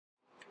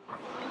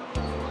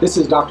This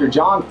is Dr.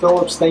 John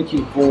Phillips. Thank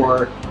you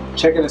for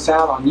checking us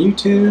out on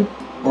YouTube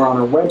or on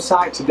our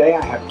website. Today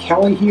I have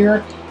Kelly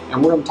here,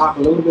 and we're going to talk a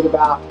little bit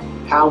about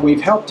how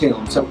we've helped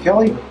him. So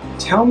Kelly,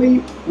 tell me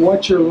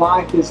what your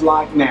life is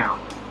like now.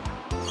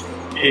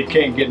 It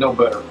can't get no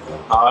better.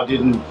 I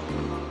didn't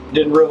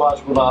realize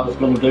what I was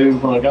going to do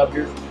when I got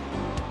here.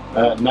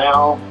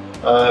 Now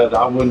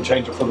I wouldn't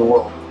change it for the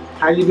world.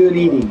 How you doing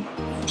eating?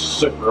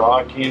 Super.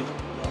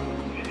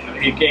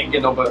 It can't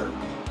get no better.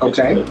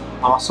 Okay.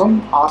 Awesome.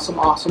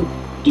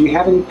 Do you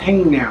have any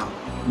pain now?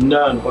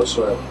 None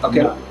whatsoever.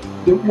 Okay. None.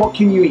 Then what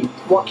can you eat?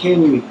 What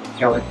can you eat,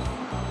 Kelly?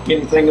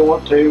 Anything I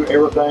want to,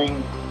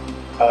 everything.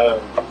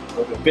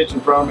 If it fits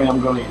in front of me,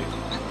 I'm going to eat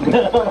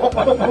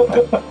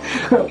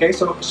it. Okay,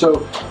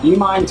 so do you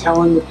mind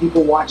telling the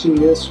people watching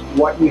this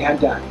what you had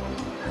done?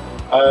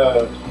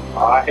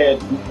 I had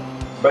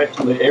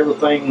basically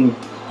everything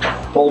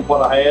full of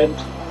what I had,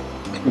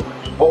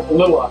 what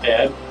little I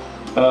had,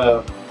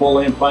 full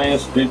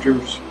implants,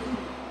 dentures.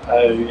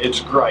 It's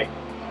great.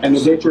 And the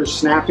dentures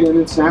snap in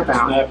and snap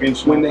out. Snap in,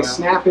 snap when they out.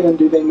 snap in,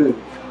 do they move?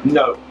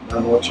 No,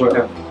 none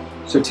whatsoever. Okay.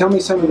 So tell me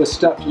some of the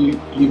stuff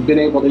you've been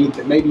able to eat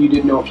that maybe you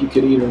didn't know if you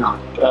could eat or not.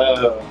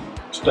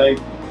 Steak,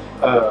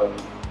 corn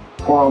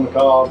on the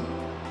cob,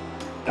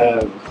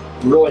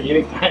 really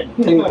anything.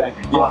 Anything.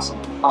 Yeah.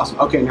 Awesome.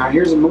 Okay, now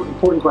here's an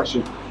important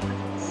question.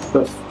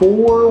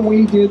 Before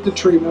we did the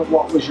treatment,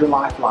 what was your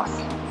life like?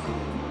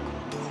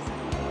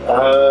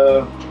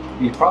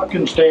 You probably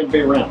couldn't stand to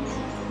be around.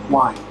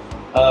 Why?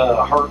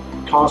 Hurt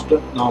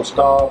constant,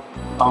 non-stop.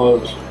 I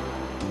was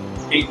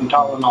eating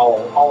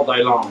Tylenol all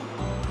day long.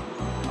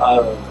 I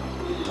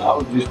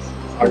was just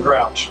a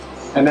grouch.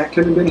 And that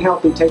couldn't have been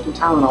healthy, taking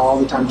Tylenol all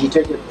the time. Did you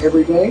take it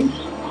every day?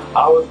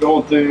 I was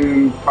going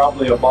through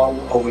probably a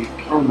bottle a week.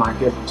 Oh my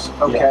goodness.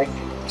 Okay.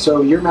 Yeah.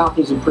 So your mouth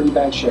is in pretty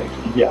bad shape.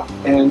 Yeah.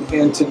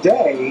 And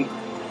today,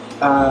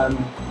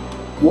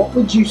 what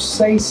would you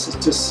say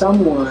to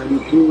someone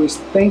who is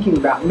thinking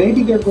about,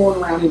 maybe they're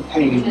going around in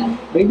pain,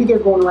 maybe they're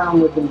going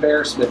around with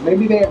embarrassment,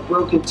 maybe they have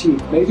broken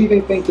teeth, maybe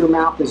they think their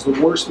mouth is the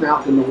worst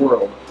mouth in the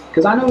world?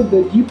 Because I know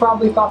that you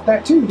probably thought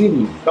that too, didn't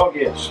you? Oh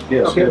yes,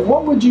 yes. Okay, yes.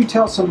 What would you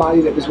tell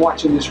somebody that was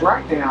watching this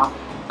right now,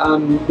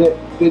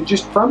 that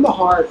just from the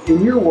heart,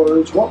 in your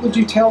words, what would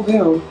you tell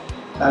them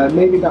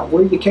maybe about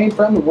where you came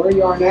from and where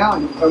you are now,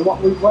 and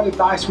what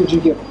advice would you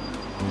give them?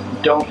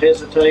 Don't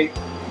hesitate.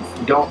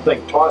 Don't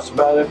think twice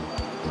about it.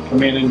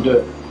 Come in and do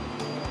it.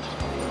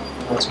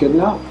 That's good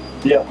enough.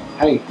 Yeah.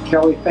 Hey,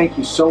 Kelly, thank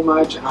you so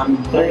much. I'm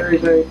very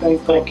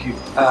thankful. Thank you.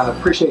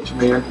 Appreciate you,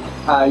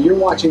 man. You're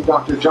watching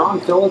Dr.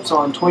 John Phillips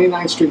on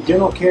 29th Street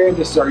Dental Care.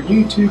 This is our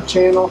YouTube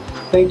channel.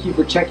 Thank you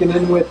for checking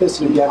in with us.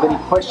 And if you have any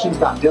questions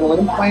about dental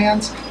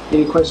implants,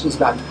 any questions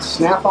about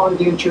snap-on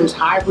dentures,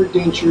 hybrid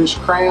dentures,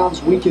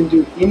 crowns, we can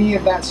do any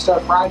of that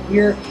stuff right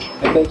here.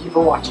 And thank you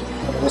for watching.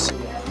 We'll see you.